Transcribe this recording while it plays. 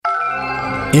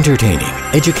Entertaining,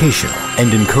 educational,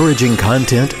 and encouraging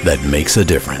content that makes a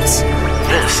difference.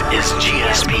 This is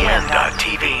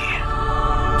GSPN.TV.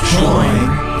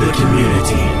 Join the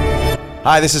community.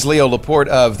 Hi, this is Leo Laporte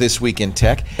of This Week in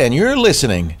Tech, and you're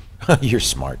listening, you're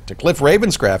smart, to Cliff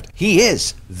Ravenscraft. He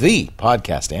is the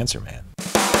podcast answer man.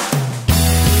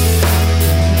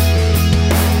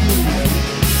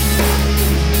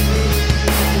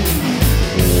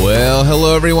 Well,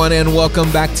 hello everyone, and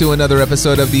welcome back to another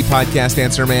episode of the Podcast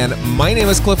Answer Man. My name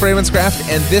is Cliff Ravenscraft,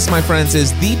 and this, my friends,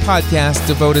 is the podcast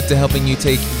devoted to helping you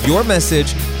take your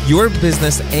message, your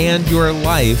business, and your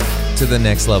life to the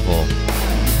next level.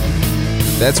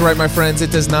 That's right, my friends. It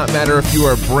does not matter if you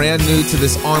are brand new to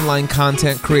this online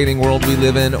content creating world we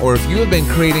live in, or if you have been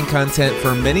creating content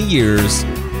for many years.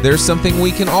 There's something we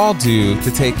can all do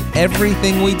to take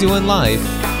everything we do in life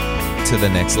to the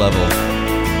next level.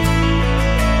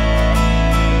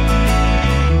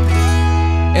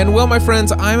 And well, my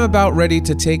friends, I'm about ready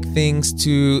to take things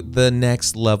to the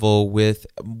next level with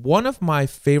one of my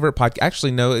favorite podcasts.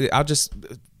 Actually, no, I'll just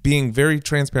being very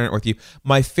transparent with you.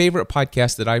 My favorite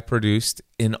podcast that I produced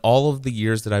in all of the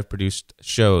years that I've produced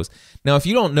shows. Now, if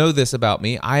you don't know this about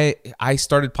me, I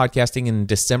started podcasting in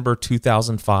December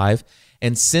 2005.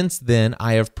 And since then,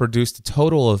 I have produced a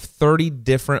total of 30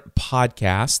 different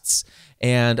podcasts.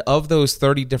 And of those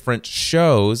 30 different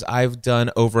shows, I've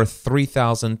done over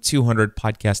 3,200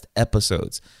 podcast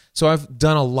episodes. So I've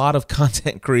done a lot of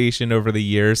content creation over the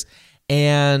years.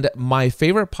 And my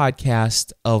favorite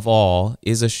podcast of all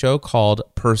is a show called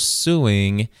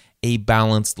Pursuing a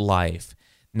Balanced Life.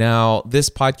 Now, this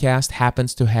podcast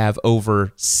happens to have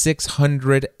over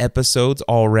 600 episodes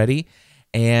already.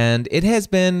 And it has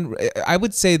been, I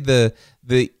would say, the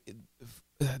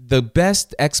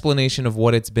best explanation of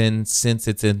what it's been since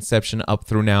its inception up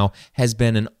through now has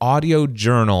been an audio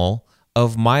journal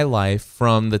of my life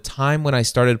from the time when I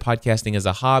started podcasting as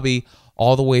a hobby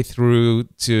all the way through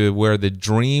to where the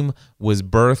dream was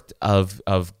birthed of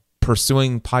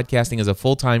pursuing podcasting as a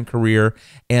full-time career,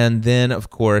 and then, of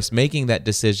course, making that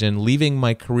decision, leaving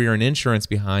my career in insurance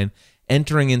behind,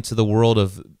 entering into the world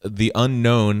of the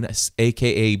unknown,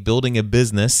 aka building a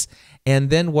business, and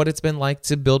then what it's been like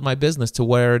to build my business to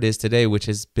where it is today, which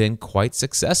has been quite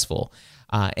successful.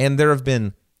 And there have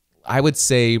been, I would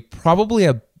say, probably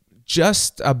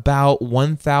just about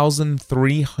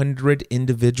 1,300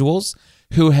 individuals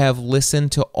who have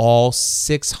listened to all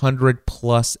 600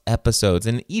 plus episodes.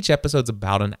 And each episode's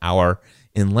about an hour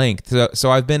in length.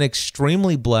 So I've been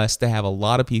extremely blessed to have a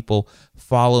lot of people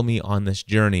follow me on this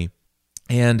journey.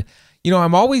 And, you know,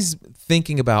 I'm always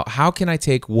thinking about how can I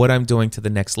take what I'm doing to the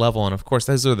next level? And of course,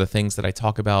 those are the things that I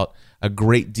talk about a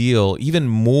great deal, even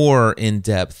more in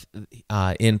depth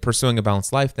in Pursuing a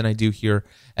Balanced Life than I do here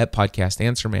at Podcast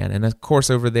Answer Man. And of course,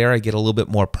 over there, I get a little bit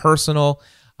more personal.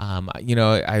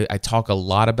 I talk a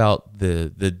lot about the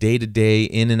day-to-day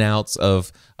in and outs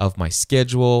of my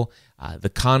schedule, the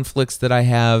conflicts that I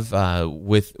have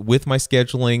with my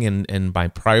scheduling and my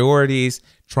priorities,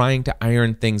 trying to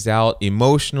iron things out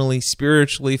emotionally,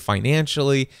 spiritually,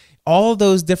 financially, all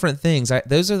those different things.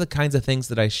 Those are the kinds of things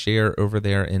that I share over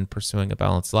there in Pursuing a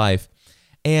Balanced Life.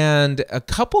 And a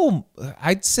couple,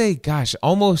 I'd say,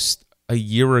 almost a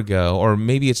year ago, or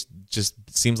maybe it's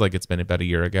just seems like it's been about a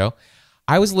year ago,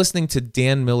 I was listening to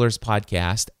Dan Miller's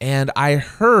podcast, and I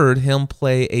heard him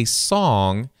play a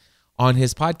song on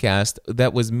his podcast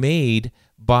that was made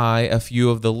by a few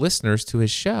of the listeners to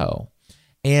his show.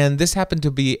 And this happened to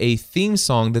be a theme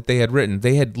song that they had written.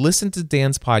 They had listened to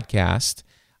Dan's podcast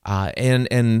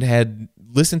and had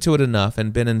listened to it enough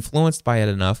and been influenced by it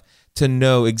enough to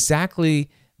know exactly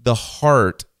the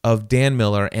heart of Dan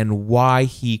Miller and why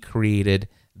he created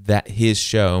his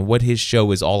show and what his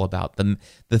show is all about, the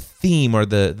theme or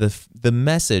the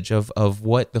message of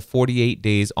what the 48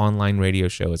 Days online radio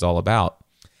show is all about.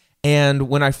 And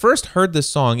when I first heard this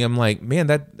song, I'm like, man,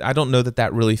 I don't know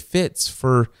that really fits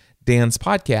for Dan's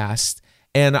podcast.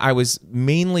 And I was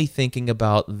mainly thinking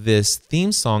about this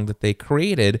theme song that they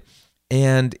created.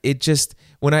 And it just,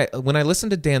 when I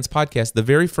listened to Dan's podcast, the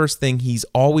very first thing he's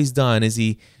always done is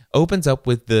he opens up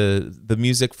with the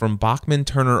music from Bachman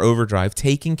Turner Overdrive,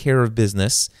 Taking Care of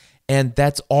Business. And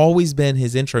that's always been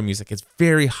his intro music. It's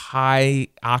very high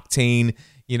octane,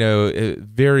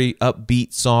 very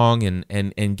upbeat song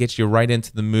and gets you right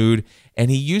into the mood. And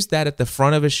he used that at the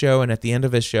front of his show and at the end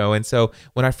of his show. And so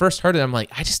when I first heard it, I'm like,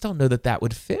 I just don't know that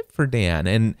would fit for Dan.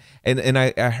 And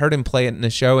I heard him play it in the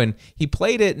show, and he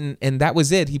played it, and that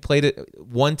was it. He played it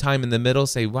one time in the middle,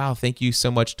 say, wow, thank you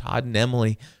so much, Todd and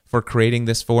Emily, for creating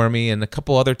this for me. And a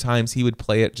couple other times he would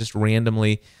play it just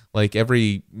randomly, like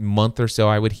every month or so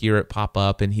I would hear it pop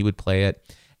up and he would play it.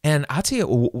 And I'll tell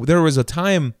you, there was a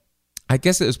time, I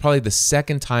guess it was probably the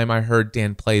second time I heard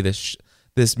Dan play this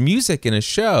music in a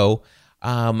show.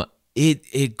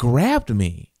 It grabbed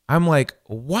me. I'm like,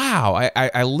 wow.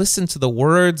 I listened to the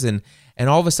words and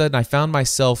all of a sudden I found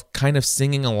myself kind of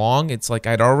singing along. It's like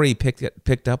I'd already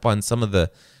picked up on some of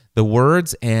the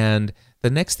words, and the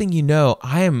next thing you know,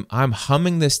 I'm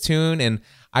humming this tune. And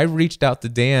I reached out to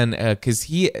Dan because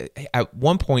he, at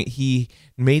one point, he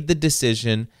made the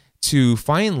decision to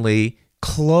finally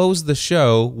close the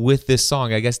show with this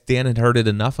song. I guess Dan had heard it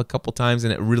enough a couple times,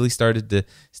 and it really started to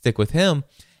stick with him.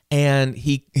 And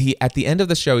he at the end of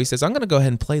the show, he says, I'm going to go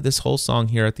ahead and play this whole song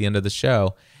here at the end of the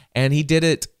show. And he did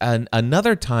it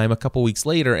another time a couple weeks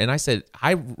later. And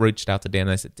I reached out to Dan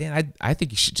and I said, Dan, I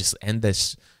think you should just end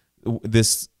this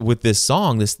with this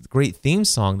song, this great theme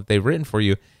song that they've written for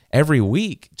you every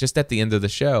week, just at the end of the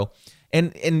show.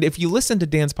 And if you listen to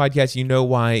Dan's podcast, you know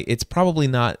why it's probably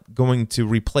not going to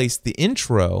replace the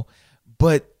intro,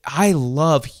 but I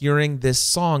love hearing this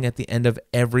song at the end of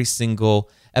every single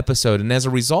episode. And as a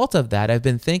result of that, I've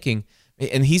been thinking,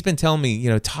 and he's been telling me,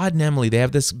 Todd and Emily, they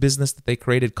have this business that they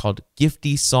created called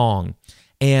Gifty Song.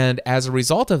 And as a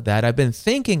result of that, I've been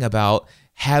thinking about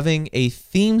having a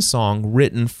theme song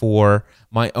written for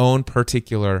my own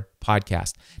particular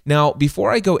podcast. Now,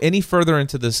 before I go any further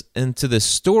into this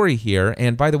story here,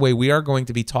 and by the way, we are going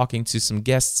to be talking to some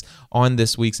guests on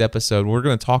this week's episode. We're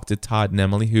going to talk to Todd and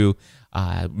Emily, who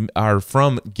are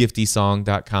from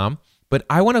GiftySong.com. But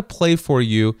I want to play for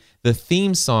you the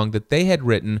theme song that they had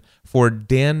written for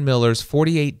Dan Miller's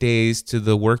 48 Days to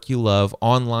the Work You Love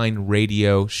online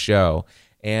radio show.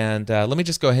 And let me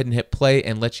just go ahead and hit play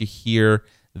and let you hear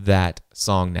that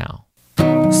song now.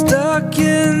 Stuck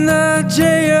in the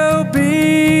J.O.B.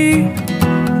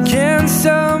 Can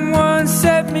someone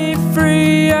set me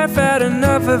free? I've had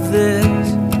enough of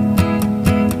this.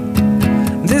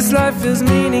 This life is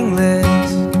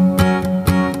meaningless.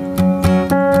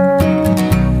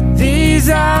 These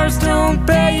hours don't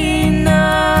pay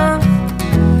enough.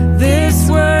 This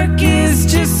work is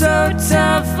just so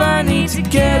tough. I need to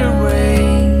get away.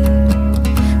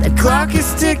 The clock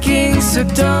is ticking, so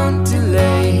don't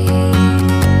delay.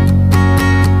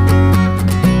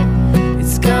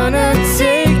 It's gonna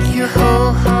take your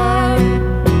whole heart.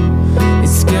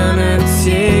 It's gonna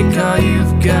take all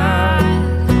you've got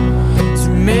to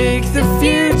make the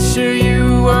future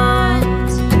you want,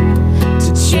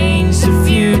 to change the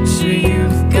future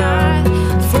you've got.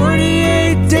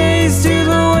 48 days to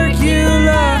the work you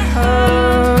love.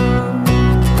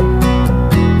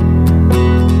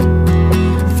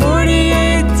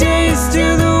 48 days to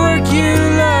the work you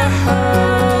love.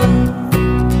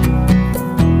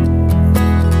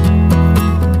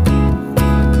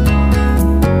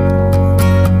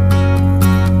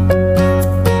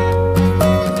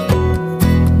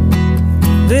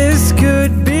 This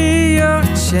could be your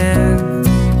chance,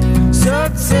 so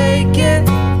take it.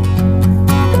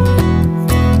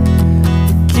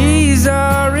 The keys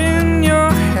are in your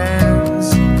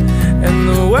hands, and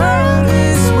the world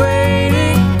is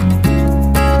waiting.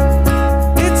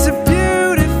 It's a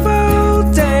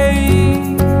beautiful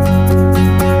day.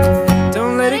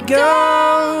 Don't let it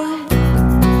go.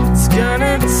 It's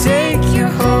gonna take your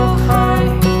whole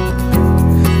heart.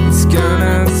 It's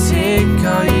gonna take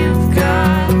all you've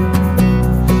got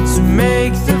to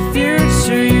make the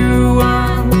future you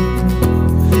want,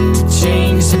 to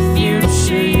change the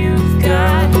future you've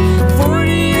got.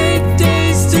 48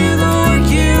 days to the work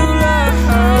you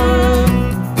love.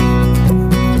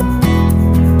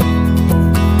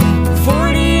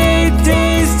 48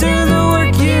 days to the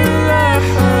work you love.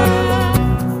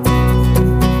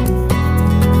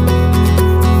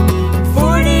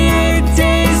 48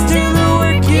 days to the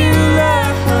work you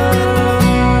love.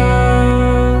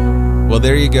 Well,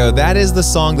 there you go. That is the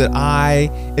song that I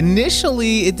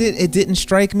initially it didn't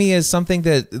strike me as something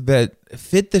that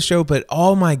fit the show, but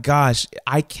oh my gosh,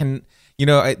 I can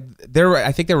I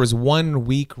think there was 1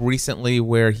 week recently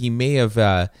where he may have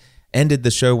ended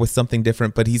the show with something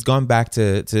different, but he's gone back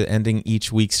to ending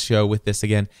each week's show with this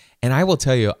again. And I will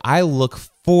tell you, I look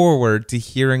forward to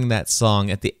hearing that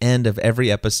song at the end of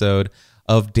every episode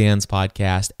of Dan's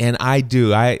podcast. And I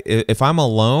do. If I'm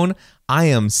alone, I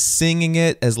am singing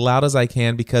it as loud as I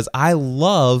can because I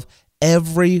love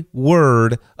every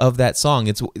word of that song.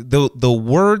 It's the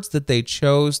words that they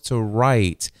chose to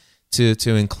write to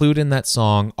include in that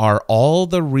song are all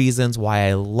the reasons why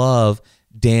I love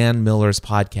Dan Miller's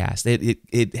podcast.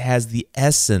 It has the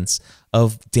essence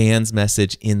of Dan's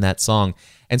message in that song.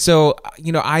 And so,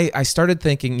 I started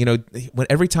thinking,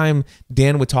 every time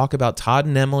Dan would talk about Todd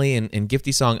and Emily and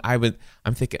Gifty Song,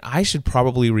 I'm thinking I should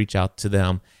probably reach out to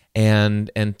them and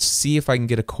see if I can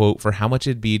get a quote for how much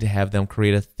it'd be to have them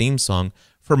create a theme song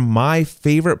for my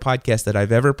favorite podcast that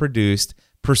I've ever produced,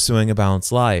 Pursuing a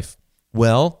Balanced Life.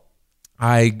 Well,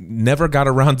 I never got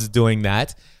around to doing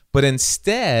that, but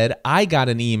instead I got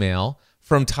an email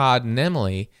from Todd and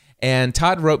Emily, and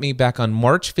Todd wrote me back on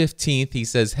March 15th. He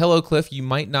says, "Hello, Cliff. You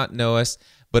might not know us,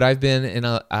 but I've been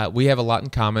in we have a lot in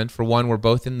common. For one, we're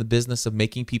both in the business of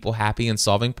making people happy and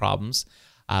solving problems.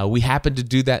 We happen to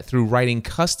do that through writing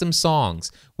custom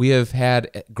songs. We have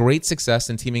had great success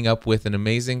in teaming up with an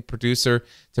amazing producer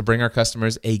to bring our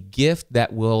customers a gift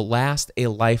that will last a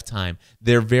lifetime,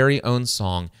 their very own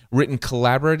song, written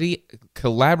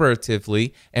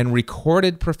collaboratively and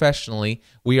recorded professionally.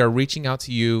 We are reaching out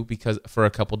to you for a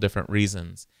couple different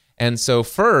reasons." And so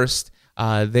first,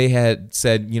 they had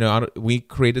said, we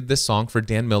created this song for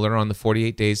Dan Miller on the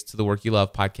 48 Days to the Work You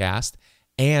Love podcast,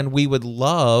 and we would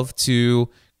love to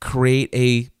create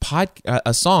a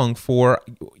song for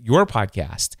your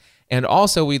podcast. And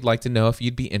also, we'd like to know if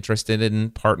you'd be interested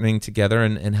in partnering together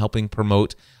and helping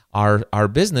promote our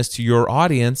business to your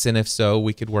audience, and if so,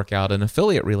 we could work out an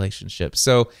affiliate relationship.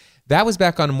 So that was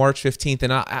back on March 15th,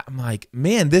 and I'm like,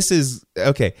 man, this is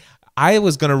okay. I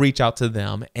was going to reach out to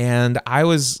them, and I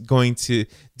was going to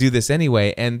do this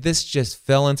anyway, and this just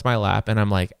fell into my lap, and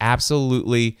I'm like,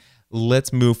 absolutely,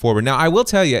 let's move forward. Now, I will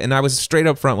tell you, and I was straight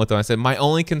up front with them, I said, my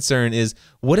only concern is,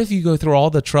 what if you go through all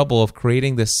the trouble of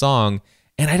creating this song,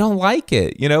 and I don't like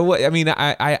it? You know what? I mean,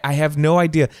 I have no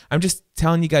idea. I'm just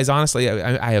telling you guys honestly,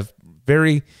 I have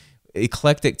very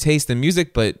eclectic taste in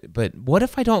music, but what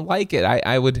if I don't like it?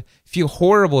 I would feel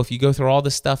horrible if you go through all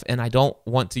this stuff and I don't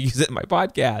want to use it in my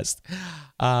podcast.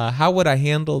 How would I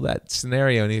handle that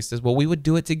scenario? And he says, well, we would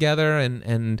do it together,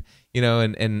 and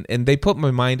they put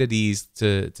my mind at ease,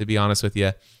 to be honest with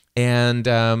you. And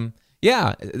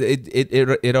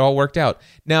it all worked out.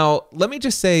 Now, let me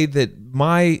just say that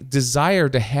my desire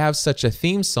to have such a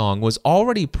theme song was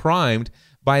already primed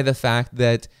by the fact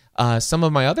that some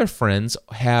of my other friends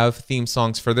have theme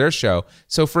songs for their show.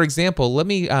 So, for example, let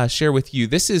me share with you.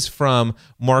 This is from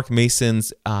Mark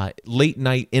Mason's Late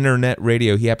Night Internet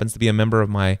Radio. He happens to be a member of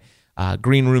my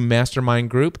Green Room Mastermind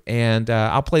group, and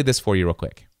I'll play this for you real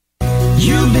quick.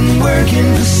 You've been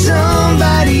working for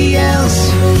somebody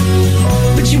else,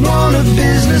 but you want a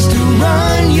business to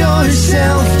run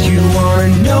yourself. You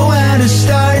want to know how to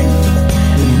start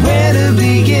and where to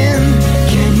begin.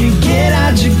 Can you get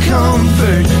out your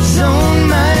comfort zone,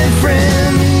 my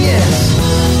friend? Yes,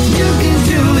 you can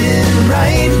do it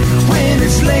right when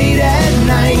it's late at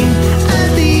night.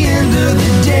 At the end of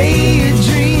the day, your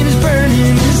dreams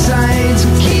burning inside. So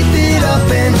keep it up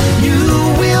and you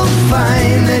will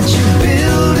find that you're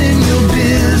building your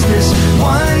business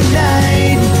one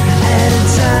night at a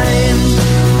time.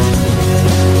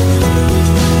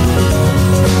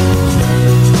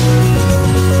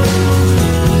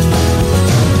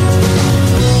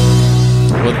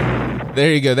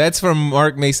 There you go. That's from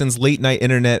Mark Mason's Late Night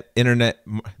Internet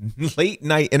Marketing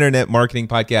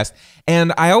Podcast.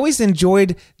 And I always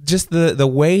enjoyed just the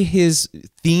way his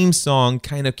theme song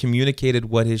kind of communicated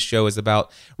what his show is about.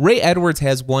 Ray Edwards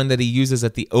has one that he uses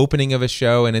at the opening of a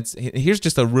show, and here's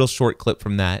just a real short clip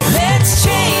from that. Let's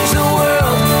change the world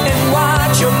and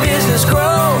watch your business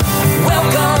grow.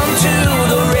 Welcome to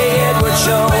the Ray Edwards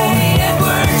Show. Ray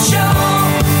Edwards Show.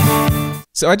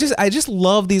 So I just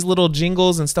love these little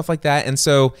jingles and stuff like that. And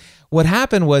so what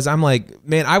happened was, I'm like,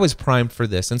 man, I was primed for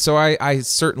this. And so I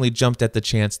certainly jumped at the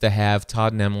chance to have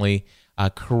Todd and Emily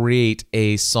create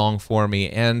a song for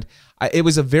me. And it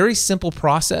was a very simple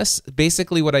process.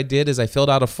 Basically what I did is I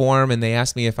filled out a form, and they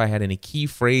asked me if I had any key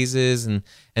phrases and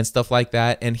stuff like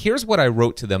that. And here's what I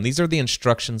wrote to them. These are the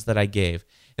instructions that I gave.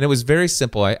 And it was very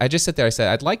simple. I just sat there. I said,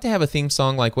 I'd like to have a theme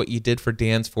song like what you did for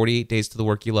Dan's 48 Days to the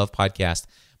Work You Love podcast.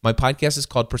 My podcast is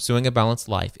called Pursuing a Balanced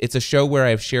Life. It's a show where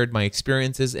I've shared my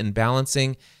experiences in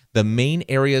balancing the main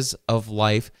areas of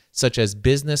life, such as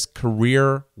business,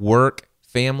 career, work,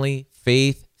 family,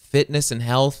 faith, fitness and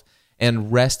health,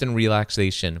 and rest and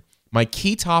relaxation. My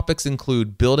key topics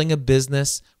include building a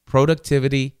business,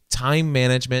 productivity, time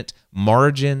management,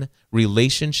 margin,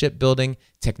 relationship building,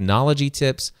 technology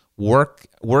tips,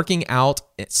 working out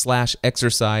 /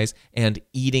 exercise, and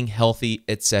eating healthy,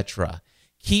 etc.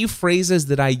 Key phrases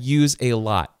that I use a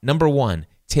lot. Number 1,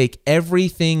 take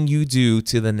everything you do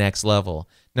to the next level.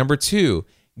 Number 2,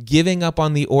 giving up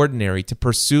on the ordinary to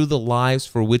pursue the lives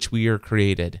for which we are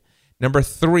created. Number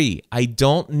 3, I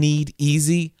don't need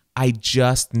easy, I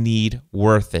just need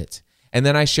worth it. And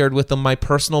then I shared with them my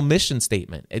personal mission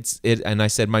statement. And I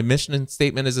said, my mission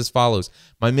statement is as follows.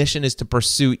 My mission is to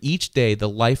pursue each day the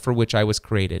life for which I was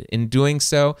created. In doing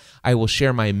so, I will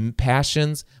share my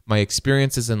passions, my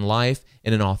experiences in life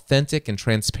in an authentic and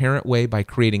transparent way by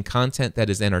creating content that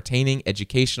is entertaining,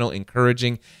 educational,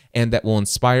 encouraging, and that will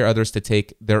inspire others to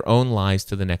take their own lives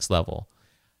to the next level.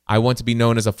 I want to be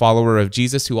known as a follower of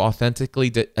Jesus who authentically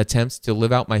attempts to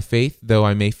live out my faith, though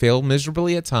I may fail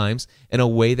miserably at times, in a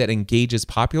way that engages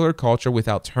popular culture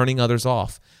without turning others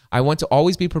off. I want to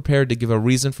always be prepared to give a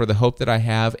reason for the hope that I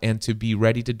have and to be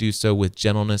ready to do so with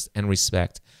gentleness and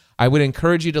respect. I would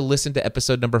encourage you to listen to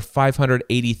episode number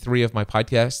 583 of my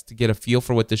podcast to get a feel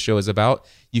for what this show is about.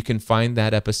 You can find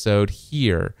that episode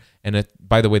here. And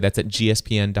by the way, that's at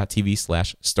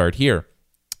gspn.tv/start here.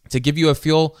 To give you a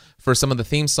feel for some of the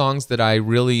theme songs that I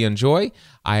really enjoy,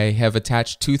 I have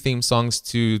attached 2 theme songs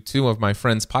to 2 of my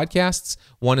friends' podcasts.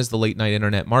 One is the Late Night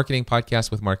Internet Marketing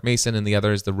Podcast with Mark Mason, and the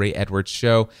other is the Ray Edwards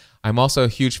Show. I'm also a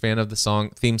huge fan of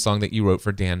the theme song that you wrote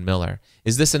for Dan Miller.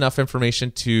 Is this enough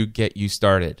information to get you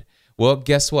started? Well,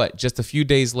 guess what? Just a few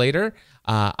days later,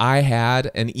 I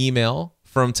had an email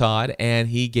from Todd, and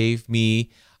he gave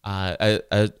me a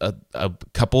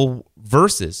couple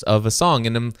verses of a song,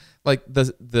 and I'm like,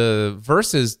 the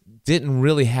verses didn't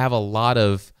really have a lot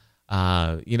of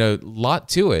lot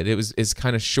to it. It's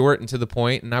kind of short and to the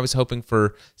point, and I was hoping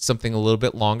for something a little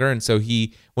bit longer, and so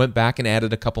he went back and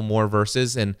added a couple more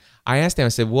verses, and I asked him, I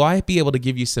said, will I be able to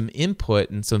give you some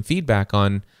input and some feedback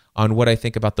on what I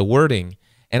think about the wording?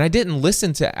 And I didn't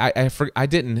listen to, I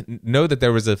didn't know that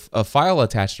there was a file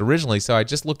attached originally, so I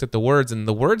just looked at the words, and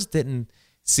the words didn't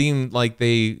seem like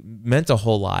they meant a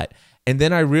whole lot. And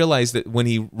then I realized that when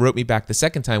he wrote me back the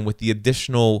second time with the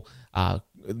additional,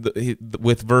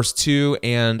 with verse 2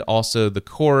 and also the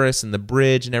chorus and the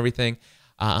bridge and everything,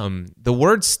 the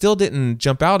words still didn't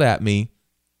jump out at me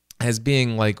as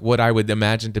being like what I would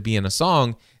imagine to be in a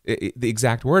song, the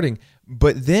exact wording.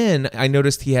 But then I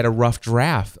noticed he had a rough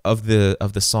draft of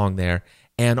the song there,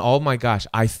 and oh my gosh,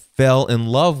 I fell in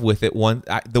love with it.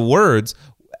 The words,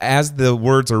 as the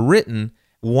words are written,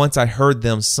 once I heard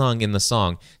them sung in the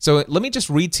song. So let me just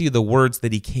read to you the words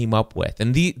that he came up with.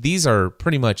 And these are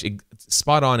pretty much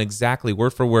spot on, exactly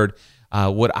word for word,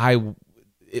 what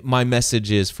my message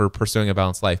is for pursuing a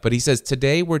balanced life. But he says,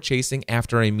 today we're chasing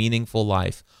after a meaningful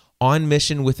life, on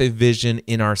mission with a vision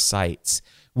in our sights.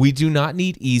 We do not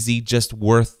need easy, just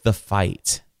worth the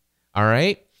fight. All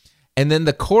right? And then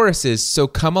the chorus is, so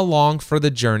come along for the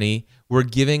journey. We're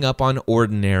giving up on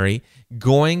ordinary,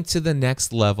 going to the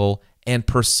next level, and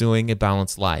pursuing a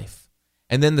balanced life.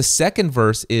 And then the second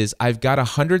verse is, I've got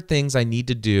 100 things I need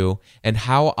to do, and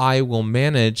how I will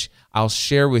manage, I'll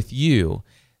share with you.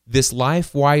 This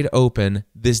life wide open,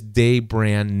 this day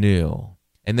brand new.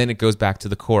 And then it goes back to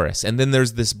the chorus. And then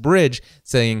there's this bridge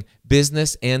saying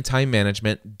business and time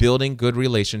management, building good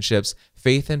relationships,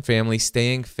 faith and family,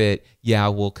 staying fit.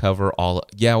 We cover all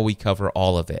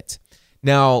of it.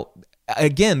 Now,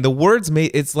 again, the words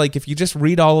it's like if you just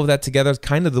read all of that together,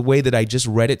 kind of the way that I just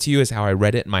read it to you is how I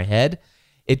read it in my head.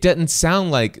 It doesn't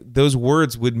sound like those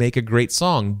words would make a great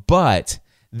song, but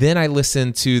then I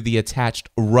listened to the attached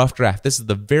rough draft. This is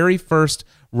the very first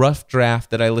rough draft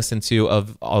that I listened to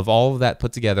of all of that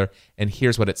put together, and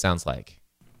here's what it sounds like.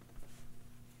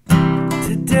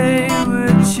 Today we're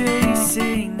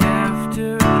chasing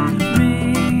after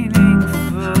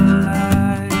meaningful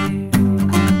life,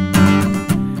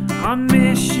 on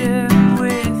mission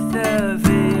with a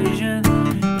vision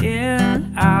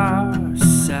in our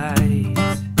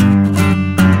sights.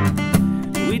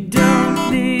 We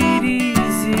don't need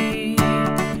easy,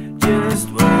 just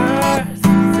worth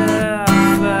the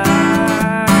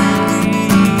fight.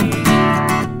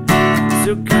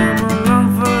 So come along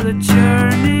for the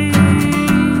journey.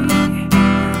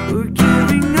 We're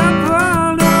giving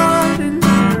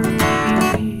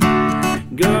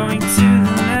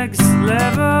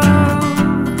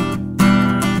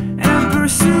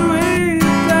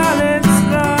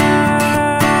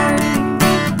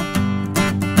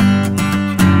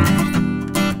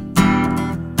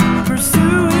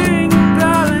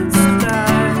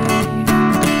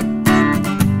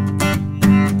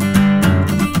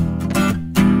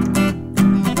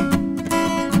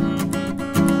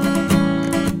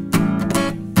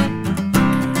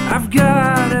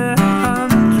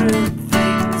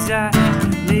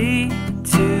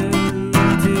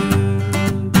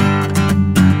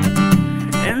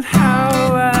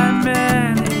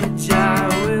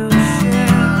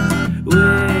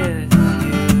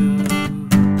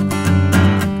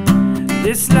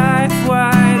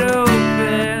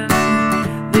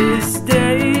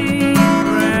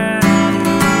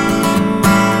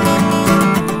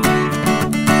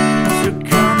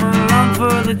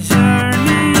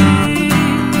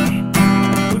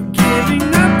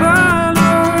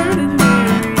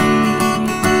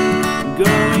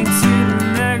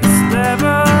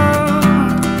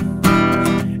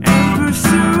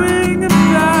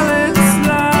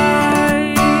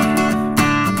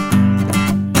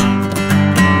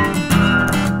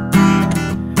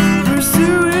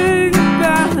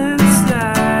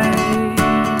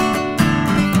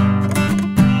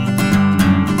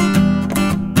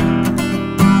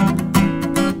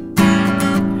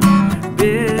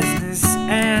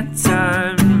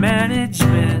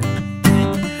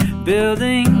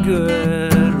building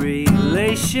good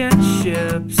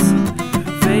relationships,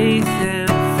 faith and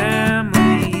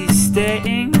family,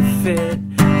 staying fit.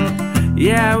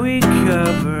 Yeah, we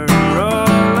cover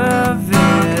all of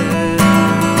it.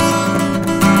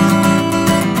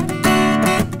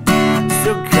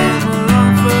 So come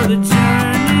along for the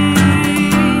journey.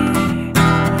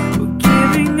 We're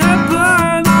giving up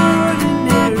on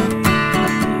ordinary,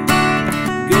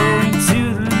 going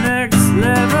to the next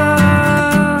level,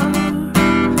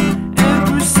 and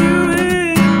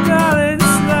pursuing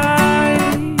balanced life.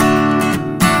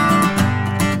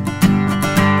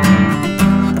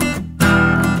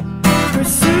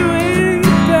 Pursuing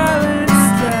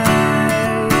balanced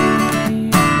life.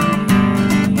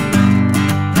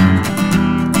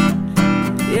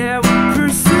 Yeah, we're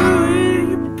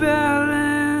pursuing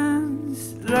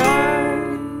balanced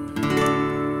life.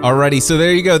 Alrighty, so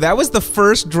there you go. That was the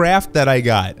first draft that I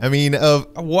got. I mean,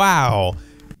 wow.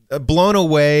 Blown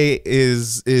away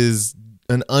is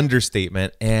an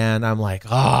understatement, and I'm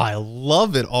like, I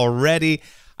love it already.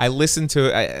 I listened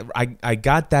to it. I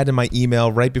got that in my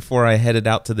email right before I headed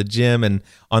out to the gym, and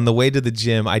on the way to the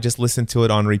gym, I just listened to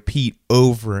it on repeat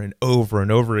over and over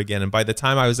and over again. And by the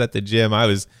time I was at the gym, I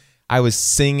was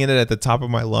singing it at the top of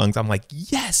my lungs. I'm like,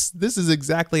 yes, this is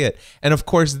exactly it. And of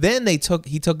course, then he took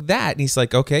that and he's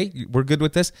like, okay, we're good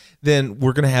with this. Then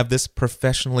we're going to have this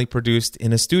professionally produced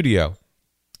in a studio.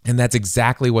 And that's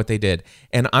exactly what they did.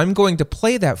 And I'm going to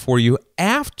play that for you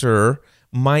after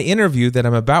my interview that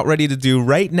I'm about ready to do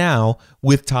right now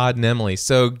with Todd and Emily.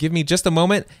 So give me just a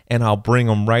moment and I'll bring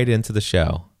them right into the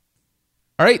show.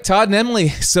 All right, Todd and Emily,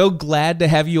 so glad to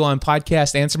have you on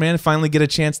Podcast Answer Man. Finally get a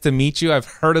chance to meet you. I've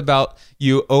heard about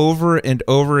you over and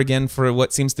over again for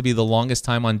what seems to be the longest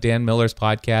time on Dan Miller's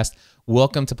podcast.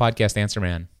 Welcome to Podcast Answer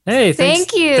Man. Hey,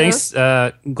 thanks. Thank you. Thanks.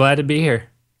 Glad to be here.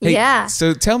 Hey, Yeah.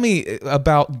 So tell me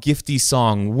about Gifty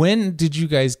Song. When did you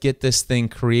guys get this thing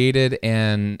created,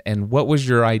 and what was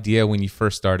your idea when you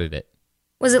first started it?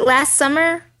 Was it last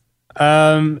summer?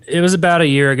 It was about a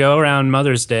year ago, around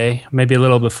Mother's Day, maybe a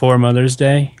little before Mother's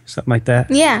Day, something like that.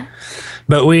 Yeah.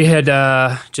 But we had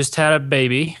just had a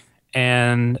baby,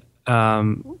 and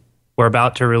we're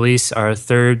about to release our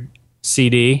third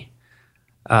CD.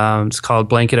 It's called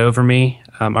Blanket Over Me.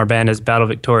 Our band is Battle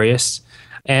Victorious.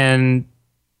 And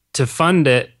to fund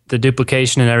it, the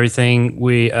duplication and everything,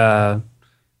 we did a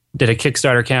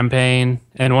Kickstarter campaign.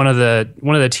 And one of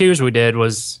the tiers we did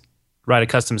was write a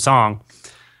custom song.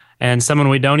 And someone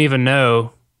we don't even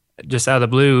know, just out of the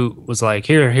blue, was like,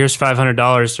 here's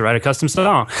 $500 to write a custom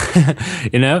song,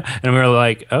 you know? And we were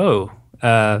like,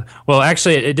 well,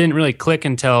 actually, it didn't really click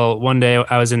until one day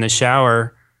I was in the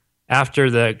shower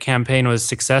after the campaign was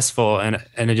successful, and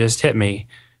it just hit me.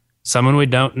 Someone we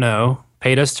don't know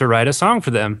paid us to write a song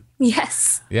for them.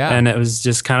 Yes. Yeah. And it was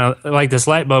just kind of like this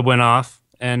light bulb went off,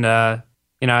 and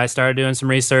I started doing some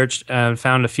research and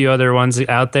found a few other ones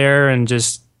out there, and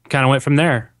just kind of went from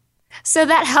there. So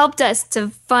that helped us to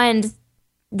fund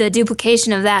the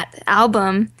duplication of that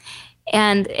album.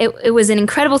 And it was an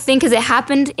incredible thing because it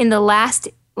happened in the last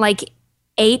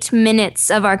 8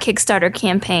 minutes of our Kickstarter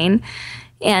campaign.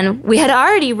 And we had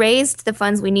already raised the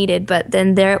funds we needed, but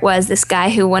then there it was, this guy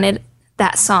who wanted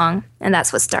that song, and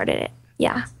that's what started it.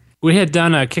 Yeah. We had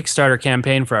done a Kickstarter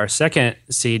campaign for our second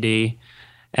CD,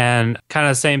 and kind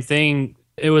of the same thing.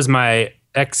 It was my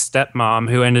ex-stepmom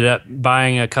who ended up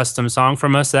buying a custom song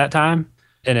from us that time.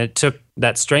 And it took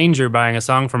that stranger buying a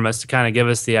song from us to kind of give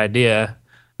us the idea,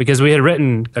 because we had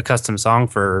written a custom song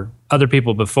for other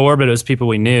people before, but it was people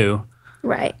we knew.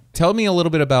 Right. Tell me a little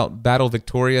bit about Battle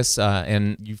Victorious,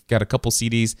 and you've got a couple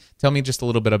CDs. Tell me just a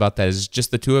little bit about that. Is it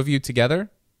just the two of you together?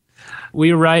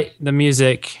 We write the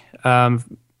music.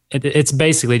 It's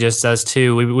basically just us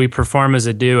two. We perform as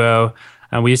a duo.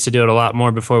 We used to do it a lot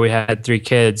more before we had 3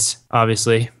 kids,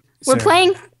 obviously. We're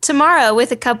playing tomorrow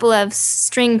with a couple of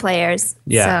string players.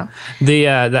 Yeah. So. The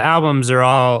albums are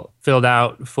all filled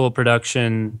out, full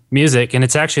production music, and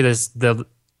it's actually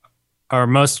our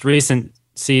most recent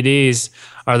CDs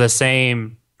are the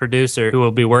same producer who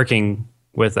will be working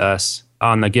with us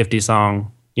on the Gifty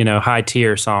Song, high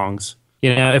tier songs.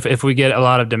 If we get a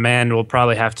lot of demand, we'll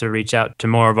probably have to reach out to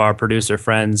more of our producer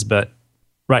friends, but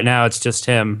right now it's just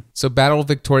him. So Battle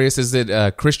Victorious, is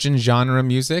it Christian genre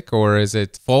music or is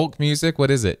it folk music? What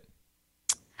is it?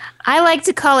 I like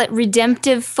to call it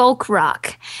redemptive folk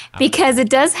rock because it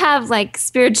does have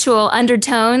spiritual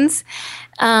undertones.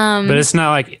 But it's not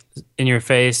like in your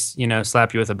face,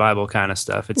 slap you with a Bible kind of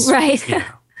stuff. It's right.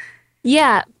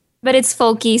 Yeah, but it's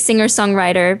folky,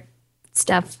 singer-songwriter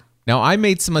stuff. Now, I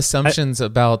made some assumptions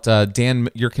about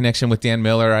your connection with Dan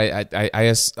Miller.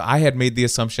 I had made the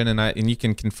assumption, and you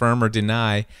can confirm or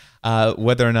deny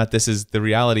whether or not this is the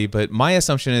reality. But my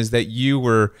assumption is that you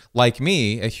were, like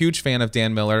me, a huge fan of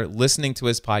Dan Miller, listening to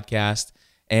his podcast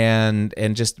and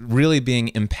just really being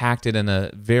impacted in a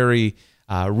very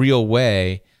real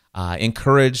way,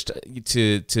 encouraged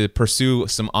to pursue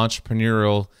some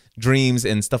entrepreneurial dreams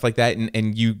and stuff like that,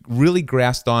 and you really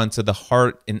grasped on to the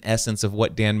heart and essence of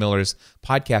what Dan Miller's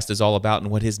podcast is all about and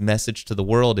what his message to the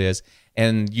world is,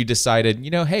 and you decided,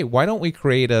 hey, why don't we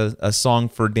create a song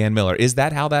for Dan Miller? Is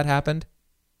that how that happened?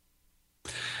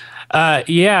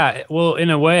 Yeah, well, in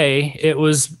a way, it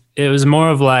was more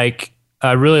of like,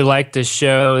 I really like this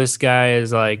show. This guy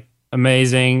is like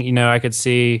amazing. I could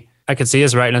see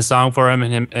us writing a song for him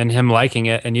and him liking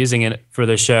it and using it for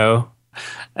the show.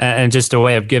 And just a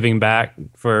way of giving back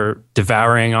for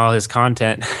devouring all his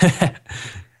content.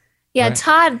 Yeah, Right.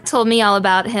 Todd told me all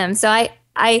about him. So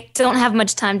I don't have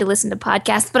much time to listen to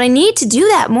podcasts, but I need to do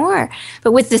that more.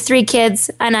 But with the 3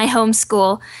 kids and I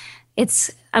homeschool,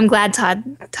 I'm glad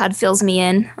Todd fills me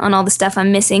in on all the stuff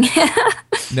I'm missing.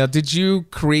 Now, did you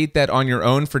create that on your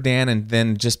own for Dan and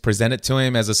then just present it to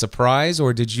him as a surprise,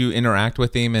 or did you interact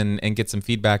with him and get some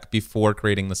feedback before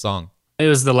creating the song? It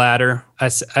was the latter.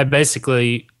 I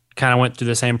basically kind of went through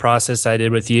the same process I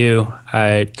did with you.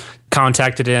 I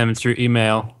contacted him through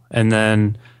email, and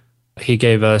then he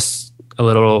gave us a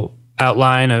little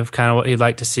outline of kind of what he'd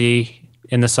like to see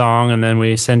in the song, and then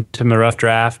we sent him a rough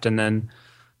draft, and then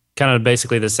kind of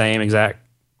basically the same exact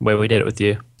way we did it with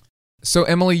you. So,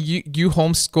 Emily, you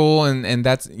homeschool, and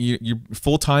that's you're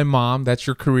full-time mom. That's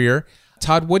your career.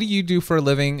 Todd, what do you do for a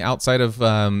living outside of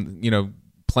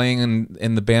playing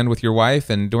in the band with your wife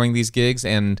and doing these gigs,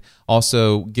 and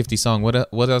also Gifty Song?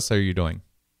 What else are you doing?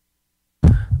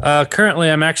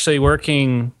 Currently, I'm actually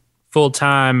working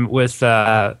full-time with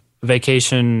a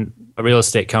vacation real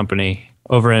estate company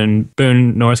over in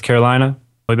Boone, North Carolina.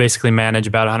 We basically manage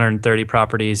about 130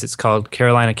 properties. It's called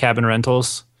Carolina Cabin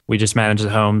Rentals. We just manage the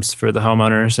homes for the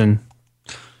homeowners, and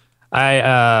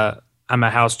I'm a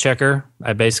house checker.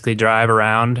 I basically drive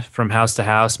around from house to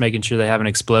house, making sure they haven't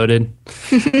exploded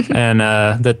and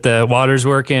that the water's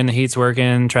working, the heat's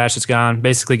working, trash is gone.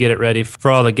 Basically get it ready for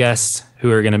all the guests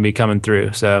who are going to be coming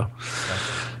through. So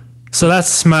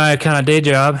that's my kind of day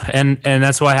job. And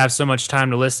that's why I have so much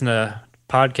time to listen to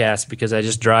podcasts, because I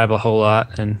just drive a whole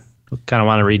lot and kind of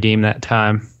want to redeem that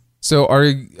time. So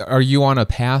are you on a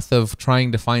path of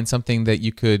trying to find something that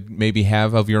you could maybe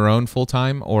have of your own full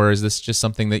time, or is this just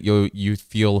something that you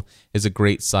feel is a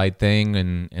great side thing,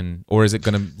 and or is it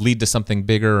going to lead to something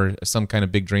bigger or some kind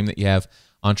of big dream that you have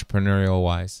entrepreneurial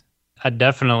wise? I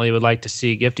definitely would like to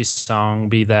see Gifty Song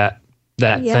be that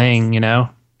Yes. thing.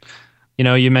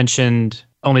 You mentioned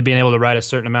only being able to write a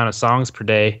certain amount of songs per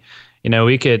day.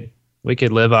 We could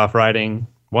live off writing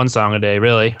one song a day,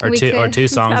 really, or We two could, two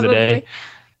songs probably. a day.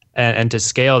 And to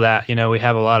scale that, we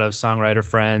have a lot of songwriter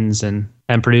friends and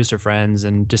producer friends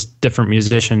and just different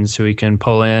musicians who we can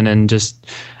pull in, and just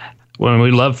when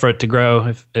we love for it to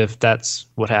grow if that's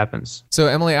what happens. So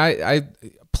Emily, I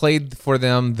played for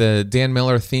them the Dan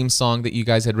Miller theme song that you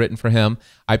guys had written for him.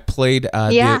 I played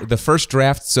the first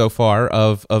draft so far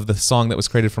of the song that was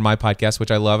created for my podcast,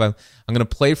 which I love. I'm going to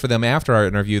play for them after our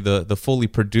interview the fully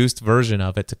produced version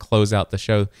of it to close out the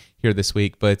show here this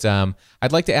week. But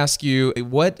I'd like to ask you,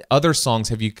 what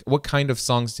kind of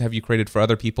songs have you created for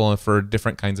other people and for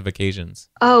different kinds of occasions?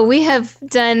 Oh, we have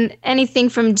done anything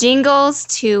from jingles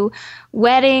to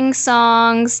wedding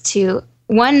songs to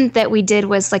one that we did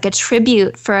was like a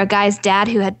tribute for a guy's dad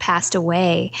who had passed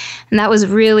away. And that was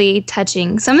really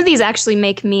touching. Some of these actually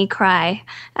make me cry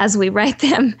as we write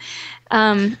them.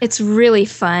 It's really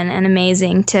fun and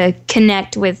amazing to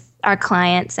connect with our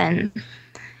clients. And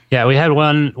Yeah, we had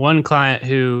one client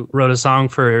who wrote a song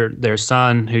for their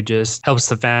son who just helps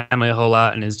the family a whole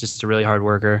lot and is just a really hard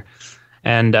worker.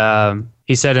 And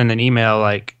he said in an email,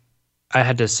 like, I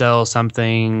had to sell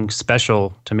something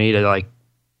special to me to like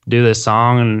do this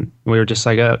song, and we were just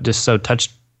like just so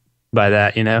touched by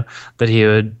that, that he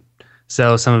would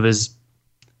sell some of his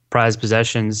prized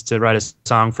possessions to write a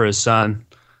song for his son.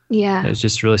 yeah. It was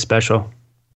just really special.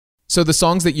 So the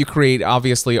songs that you create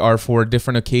obviously are for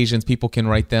different occasions. People can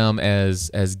write them as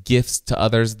gifts to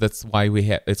others. That's why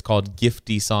it's called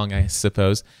Gifty Song, I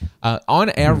suppose. On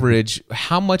average,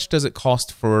 how much does it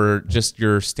cost for just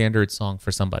your standard song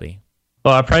for somebody?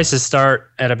 Well, our prices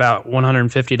start at about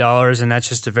 $150, and that's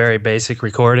just a very basic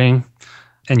recording.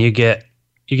 And you get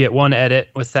one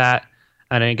edit with that,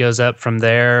 and it goes up from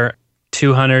there.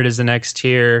 $200 is the next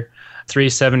tier.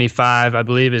 $375, I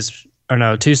believe, is or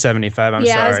no, 275. I'm sorry.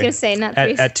 Yeah, I was gonna say not At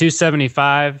 3.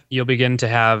 275, you'll begin to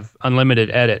have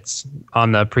unlimited edits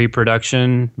on the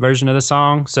pre-production version of the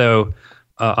song. So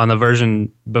on the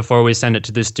version before we send it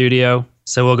to the studio.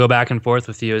 So we'll go back and forth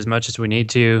with you as much as we need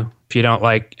to. If you don't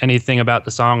like anything about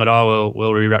the song at all,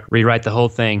 we'll rewrite the whole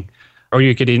thing. Or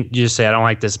you could just say, I don't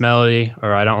like this melody,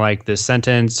 or I don't like this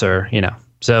sentence, or,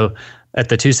 So at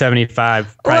the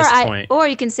 275 price point. Or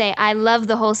you can say, I love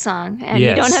the whole song, and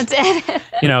Yes. you don't have to edit.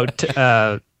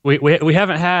 We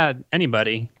haven't had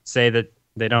anybody say that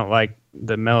they don't like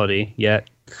the melody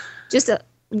yet.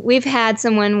 We've had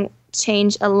someone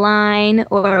change a line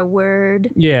or a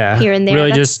word here and there.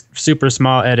 Really just super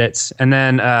small edits. And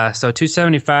then so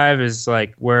 275 is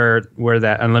like where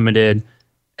that unlimited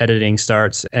editing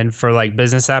starts. And for like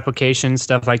business applications,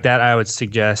 stuff like that, I would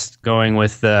suggest going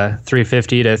with the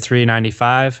 350 to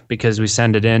 395 because we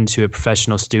send it into a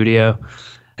professional studio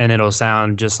and it'll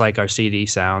sound just like our CD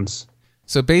sounds.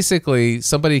 So basically,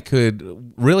 somebody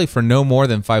could really, for no more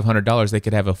than $500, they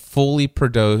could have a fully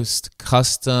produced,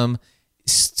 custom,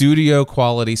 studio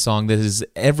quality song that is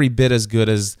every bit as good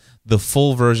as the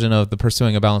full version of the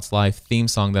Pursuing a Balanced Life theme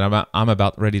song that I'm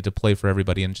about ready to play for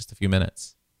everybody in just a few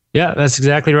minutes. Yeah, that's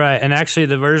exactly right. And actually,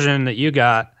 the version that you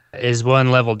got is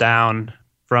one level down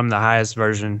from the highest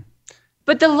version.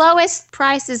 But the lowest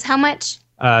price is how much?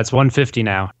 It's $150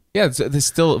 now. Yeah, it's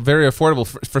still very affordable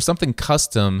for something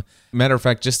custom. Matter of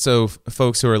fact, just so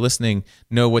folks who are listening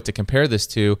know what to compare this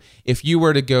to, if you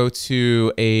were to go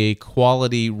to a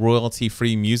quality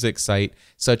royalty-free music site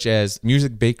such as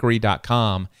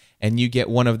musicbakery.com and you get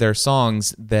one of their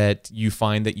songs that you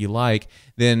find that you like,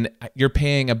 then you're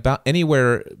paying about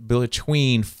anywhere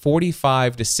between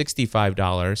 $45 to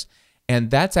 $65.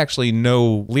 And that's actually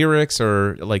no lyrics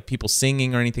or like people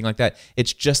singing or anything like that.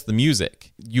 It's just the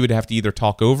music. You would have to either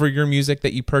talk over your music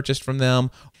that you purchased from them,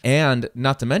 and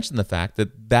not to mention the fact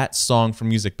that that song from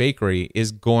Music Bakery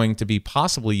is going to be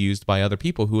possibly used by other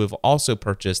people who have also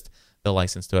purchased the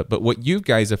license to it. But what you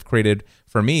guys have created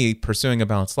for me, Pursuing a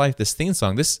Balanced Life, this theme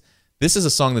song, this is a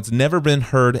song that's never been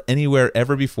heard anywhere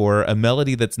ever before, a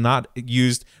melody that's not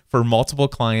used for multiple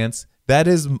clients.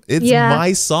 It's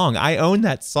my song. I own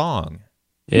that song.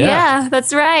 Yeah,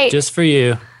 that's right. Just for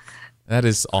you. That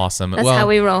is awesome. That's how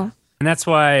we roll. And that's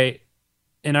why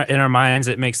in our minds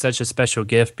it makes such a special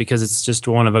gift because it's just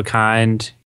one of a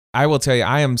kind. I will tell you,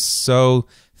 I am so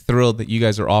thrilled that you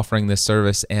guys are offering this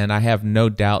service, and I have no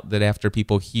doubt that after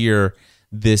people hear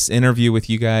this interview with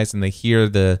you guys and they hear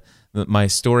my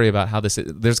story about how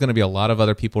there's going to be a lot of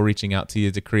other people reaching out to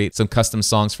you to create some custom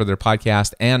songs for their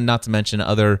podcast, and not to mention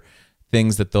other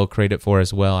things that they'll create it for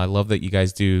as well. I love that you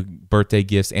guys do birthday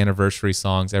gifts, anniversary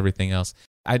songs, everything else.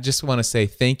 I just want to say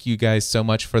thank you guys so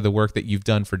much for the work that you've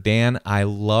done for Dan. I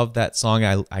love that song.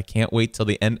 I can't wait till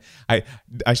the end. I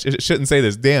shouldn't say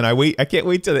this, Dan. I can't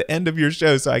wait till the end of your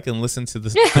show so I can listen to the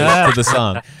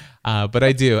song. But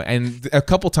I do, and a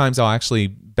couple times I'll actually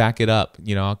back it up.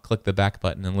 I'll click the back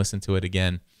button and listen to it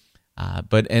again.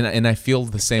 But I feel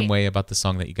the same way about the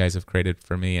song that you guys have created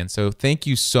for me. And so thank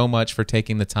you so much for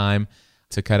taking the time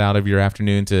to cut out of your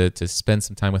afternoon to spend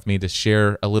some time with me to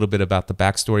share a little bit about the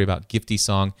backstory about Gifty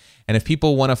Song. And if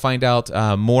people want to find out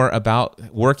more about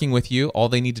working with you, all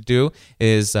they need to do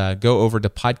is go over to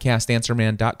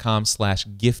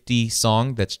podcastanswerman.com/Gifty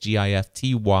Song. That's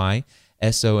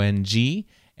GIFTYSONG.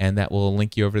 And that will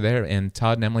link you over there. And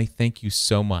Todd and Emily, thank you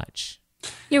so much.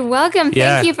 You're welcome.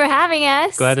 Thank you for having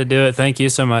us. Glad to do it. Thank you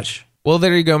so much. Well,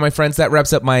 there you go, my friends. That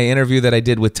wraps up my interview that I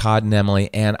did with Todd and Emily.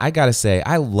 And I got to say,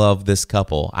 I love this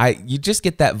couple. You just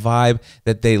get that vibe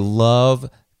that they love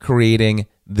creating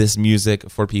this music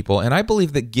for people. And I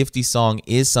believe that Gifty Song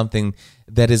is something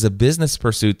that is a business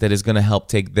pursuit that is going to help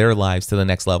take their lives to the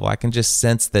next level. I can just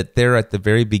sense that they're at the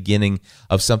very beginning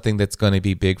of something that's going to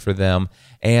be big for them.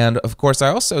 And of course, I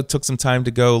also took some time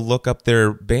to go look up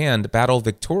their band, Battle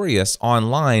Victorious,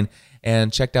 online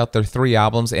and checked out their 3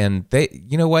 albums. And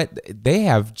you know what? They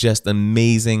have just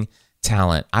amazing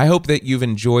talent. I hope that you've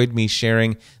enjoyed me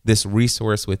sharing this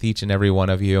resource with each and every one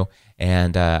of you.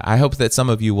 And I hope that some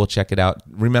of you will check it out.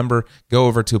 Remember, go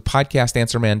over to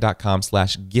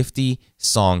podcastanswerman.com/Gifty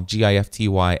Song,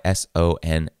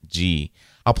 GIFTYSONG.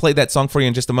 I'll play that song for you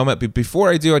in just a moment. But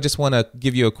before I do, I just want to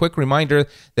give you a quick reminder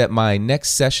that my next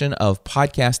session of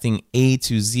Podcasting A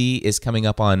to Z is coming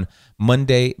up on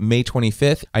Monday, May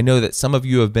 25th. I know that some of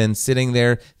you have been sitting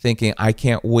there thinking, I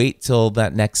can't wait till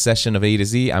that next session of A to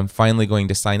Z. I'm finally going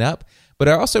to sign up. But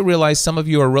I also realize some of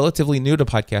you are relatively new to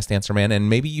Podcast Answer Man, and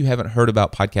maybe you haven't heard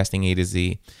about podcasting A to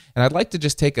Z. And I'd like to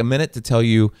just take a minute to tell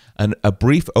you a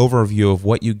brief overview of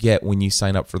what you get when you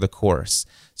sign up for the course.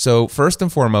 So first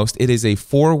and foremost, it is a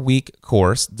 4-week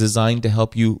course designed to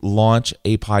help you launch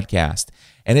a podcast.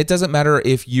 And it doesn't matter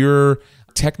if your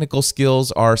technical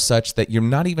skills are such that you're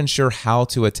not even sure how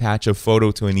to attach a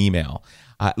photo to an email.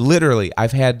 Literally,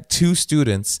 I've had 2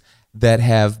 students that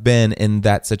have been in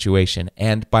that situation.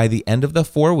 And by the end of the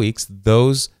 4 weeks,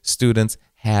 those students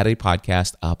had a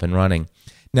podcast up and running.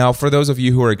 Now, for those of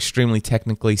you who are extremely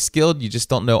technically skilled, you just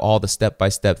don't know all the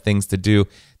step-by-step things to do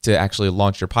to actually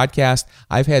launch your podcast.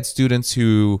 I've had students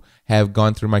who have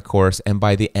gone through my course, and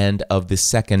by the end of the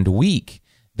 2nd week,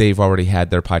 they've already had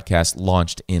their podcast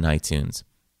launched in iTunes.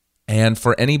 And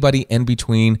for anybody in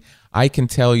between, I can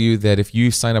tell you that if you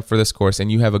sign up for this course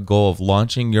and you have a goal of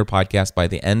launching your podcast by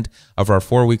the end of our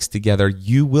 4 weeks together,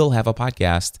 you will have a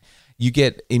podcast. You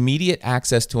get immediate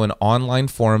access to an online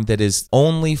forum that is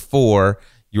only for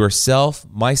yourself,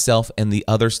 myself, and the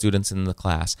other students in the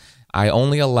class. I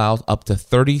only allow up to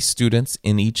 30 students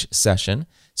in each session,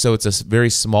 so it's a very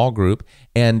small group.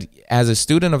 And as a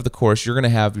student of the course, you're going to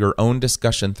have your own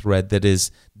discussion thread that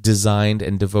is designed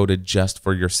and devoted just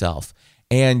for yourself.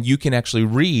 And you can actually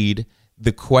read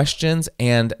the questions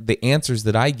and the answers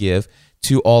that I give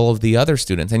to all of the other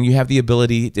students. And you have the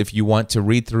ability, if you want, to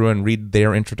read through and read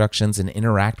their introductions and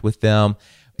interact with them.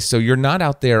 So you're not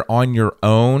out there on your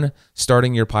own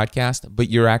starting your podcast, but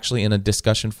you're actually in a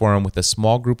discussion forum with a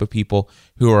small group of people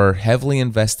who are heavily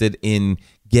invested in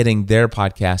getting their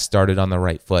podcast started on the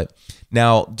right foot.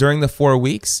 Now, during the 4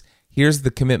 weeks, here's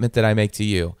the commitment that I make to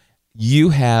you. You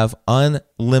have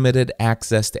unlimited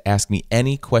access to ask me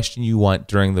any question you want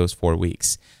during those 4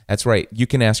 weeks. That's right. You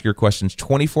can ask your questions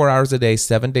 24 hours a day,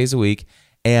 7 days a week.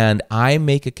 And I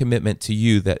make a commitment to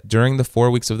you that during the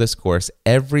 4 weeks of this course,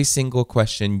 every single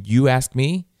question you ask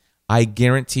me, I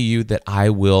guarantee you that I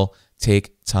will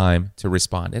take time to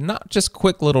respond. And not just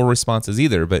quick little responses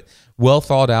either, but well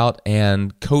thought out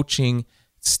and coaching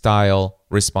style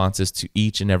responses to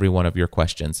each and every one of your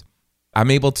questions. I'm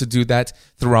able to do that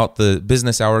throughout the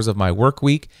business hours of my work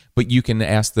week, but you can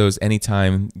ask those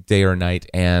anytime, day or night.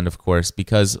 And of course,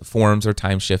 because forums are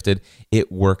time shifted,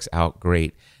 it works out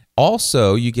great.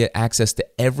 Also, you get access to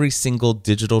every single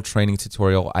digital training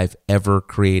tutorial I've ever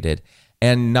created.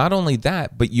 And not only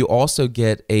that, but you also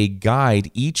get a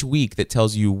guide each week that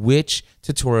tells you which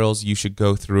tutorials you should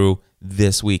go through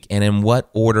this week and in what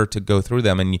order to go through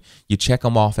them. And you check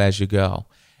them off as you go.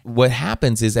 What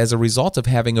happens is, as a result of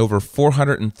having over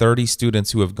 430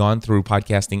 students who have gone through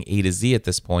podcasting A to Z at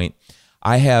this point,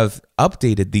 I have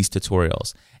updated these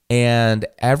tutorials. And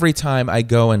every time I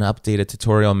go and update a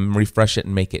tutorial and refresh it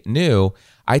and make it new,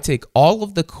 I take all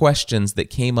of the questions that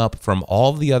came up from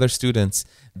all of the other students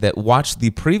that watched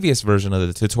the previous version of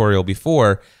the tutorial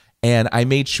before, and I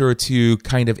made sure to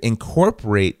kind of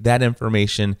incorporate that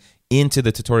information into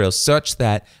the tutorials such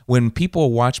that when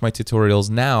people watch my tutorials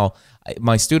now,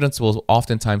 my students will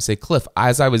oftentimes say, Cliff,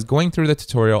 as I was going through the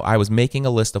tutorial, I was making a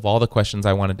list of all the questions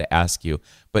I wanted to ask you.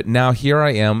 But now here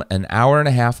I am an hour and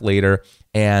a half later,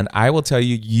 and I will tell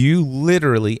you, you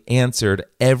literally answered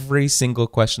every single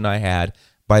question I had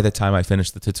by the time I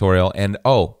finished the tutorial. And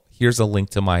oh, here's a link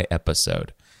to my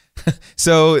episode.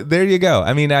 So there you go.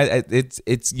 I mean,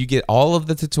 it's you get all of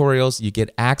the tutorials, you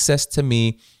get access to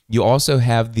me. You also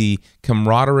have the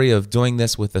camaraderie of doing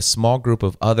this with a small group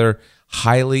of other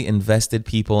highly invested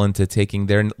people into taking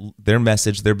their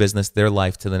message, their business, their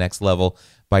life to the next level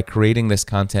by creating this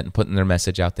content and putting their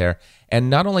message out there. And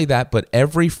not only that, but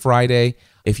every Friday,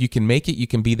 if you can make it, you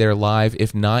can be there live.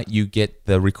 If not, you get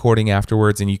the recording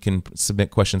afterwards and you can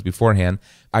submit questions beforehand.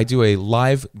 I do a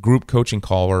live group coaching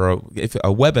call or a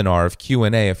webinar of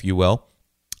Q&A, if you will,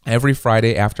 every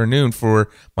Friday afternoon for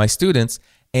my students.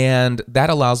 And that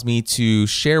allows me to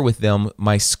share with them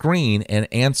my screen and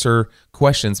answer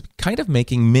questions, kind of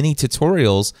making mini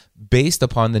tutorials based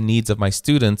upon the needs of my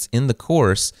students in the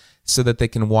course so that they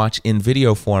can watch in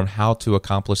video form how to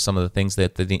accomplish some of the things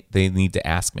that they need to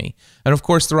ask me. And of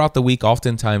course, throughout the week,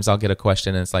 oftentimes I'll get a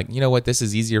question and it's like, you know what, this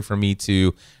is easier for me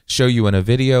to show you in a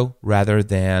video rather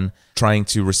than trying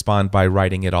to respond by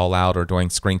writing it all out or doing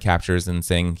screen captures and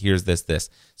saying, here's this.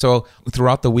 So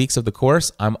throughout the weeks of the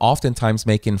course, I'm oftentimes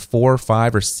making 4,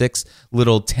 5, or 6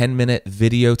 little 10-minute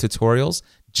video tutorials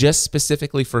just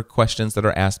specifically for questions that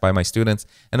are asked by my students.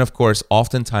 And of course,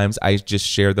 oftentimes I just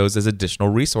share those as additional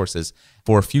resources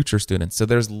for future students. So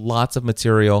there's lots of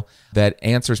material that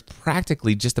answers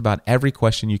practically just about every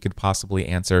question you could possibly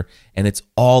answer. And it's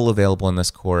all available in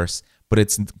this course but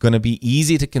it's going to be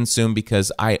easy to consume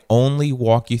because I only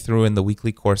walk you through in the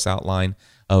weekly course outline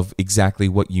of exactly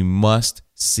what you must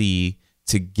see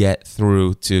to get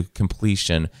through to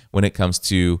completion when it comes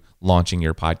to launching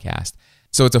your podcast.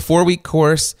 So it's a 4-week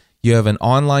course. You have an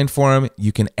online forum.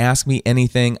 You can ask me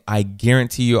anything. I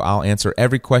guarantee you I'll answer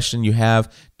every question you have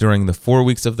during the 4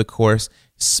 weeks of the course.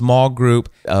 Small group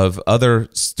of other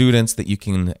students that you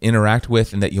can interact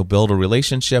with and that you'll build a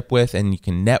relationship with and you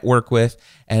can network with.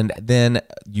 And then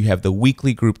you have the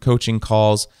weekly group coaching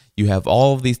calls. You have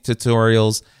all of these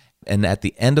tutorials. And at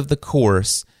the end of the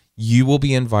course, you will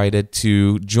be invited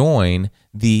to join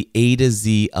the A to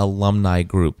Z alumni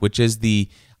group, which is the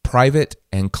private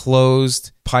and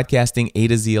closed podcasting A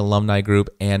to Z alumni group,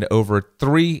 and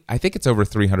I think it's over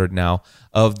 300 now,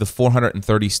 of the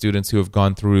 430 students who have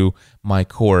gone through my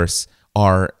course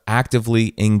are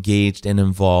actively engaged and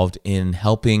involved in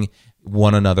helping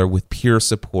one another with peer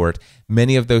support.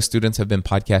 Many of those students have been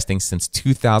podcasting since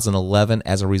 2011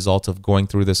 as a result of going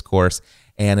through this course,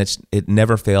 and it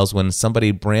never fails when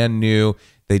somebody brand new,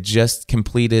 they just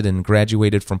completed and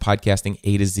graduated from podcasting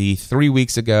A to Z 3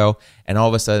 weeks ago, and all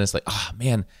of a sudden it's like, oh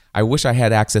man, I wish I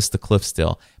had access to Cliff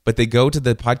still. But they go to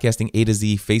the podcasting A to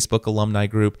Z Facebook alumni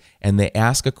group and they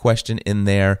ask a question in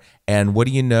there, and what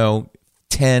do you know,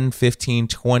 10, 15,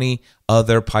 20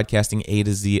 other podcasting A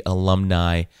to Z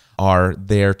alumni are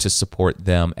there to support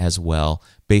them as well,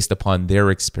 based upon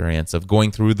their experience of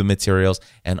going through the materials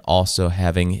and also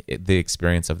having the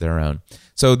experience of their own.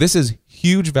 So this is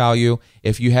huge value.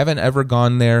 If you haven't ever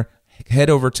gone there, head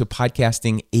over to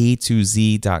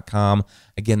podcastinga2z.com.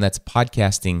 Again, that's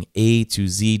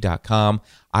podcastinga2z.com.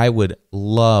 I would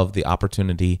love the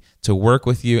opportunity to work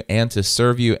with you and to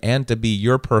serve you and to be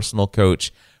your personal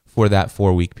coach for that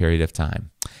 4-week period of time.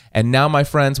 And now, my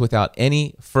friends, without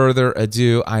any further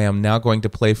ado, I am now going to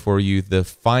play for you the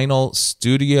final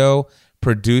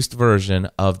studio-produced version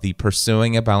of the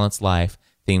Pursuing a Balanced Life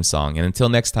theme song. And until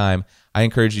next time, I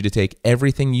encourage you to take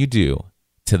everything you do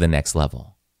to the next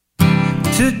level.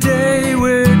 Today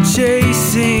we're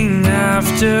chasing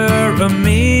after a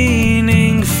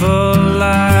meaningful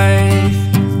life,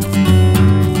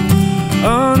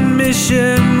 on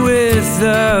mission with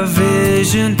a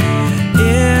vision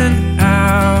in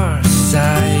our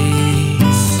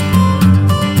sights.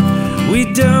 We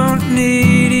don't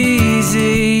need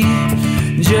easy,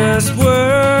 just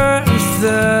worth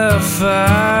the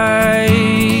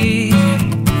fight.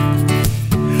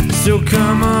 So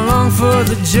come along for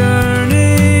the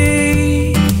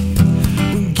journey.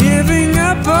 We're giving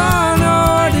up on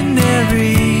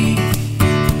ordinary,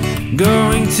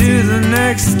 going to the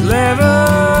next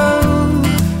level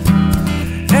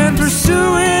and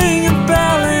pursuing a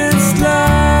balanced life.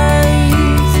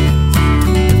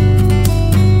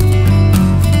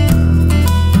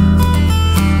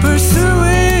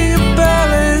 Pursuing a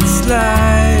balanced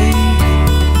life.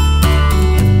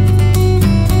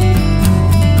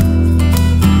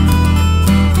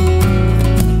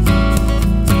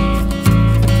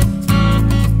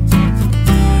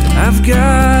 I've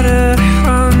got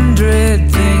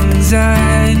 100 things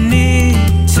I need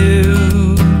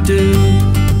to do,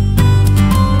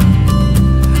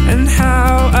 and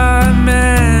how I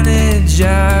manage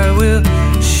I will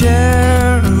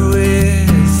share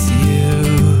with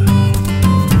you.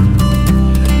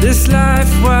 This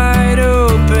life wide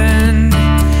open,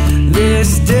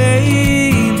 this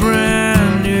day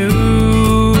brand new.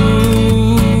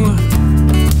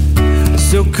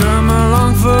 So come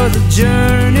along for the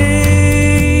journey.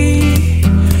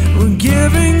 We're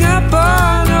giving up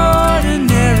on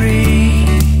ordinary,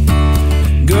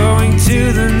 going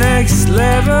to the next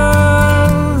level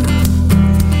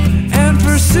and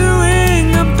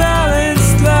pursuing a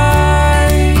balanced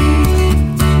life.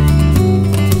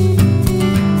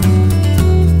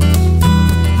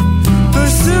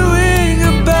 Pursuing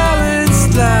a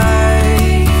balanced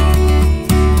life.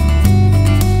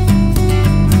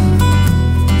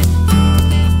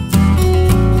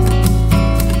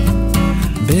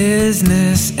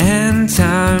 Business and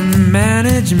time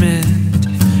management,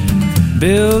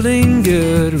 building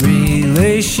good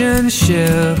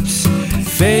relationships,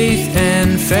 faith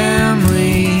and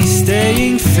family,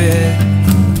 staying fit.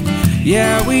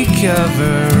 Yeah, we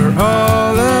cover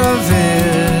all of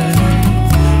it.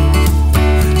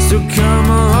 So come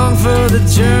along for the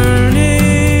journey.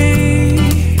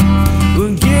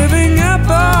 We're giving up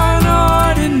on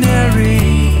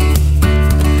ordinary,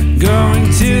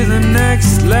 going to the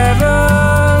next level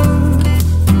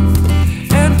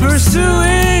and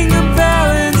pursuing a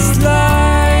balanced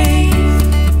life.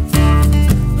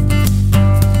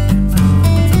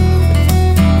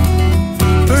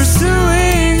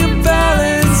 Pursuing a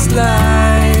balanced life.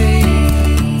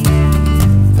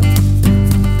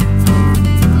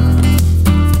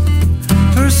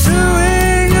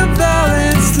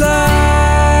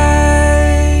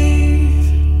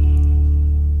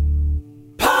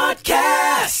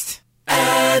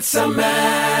 It's a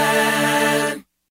man.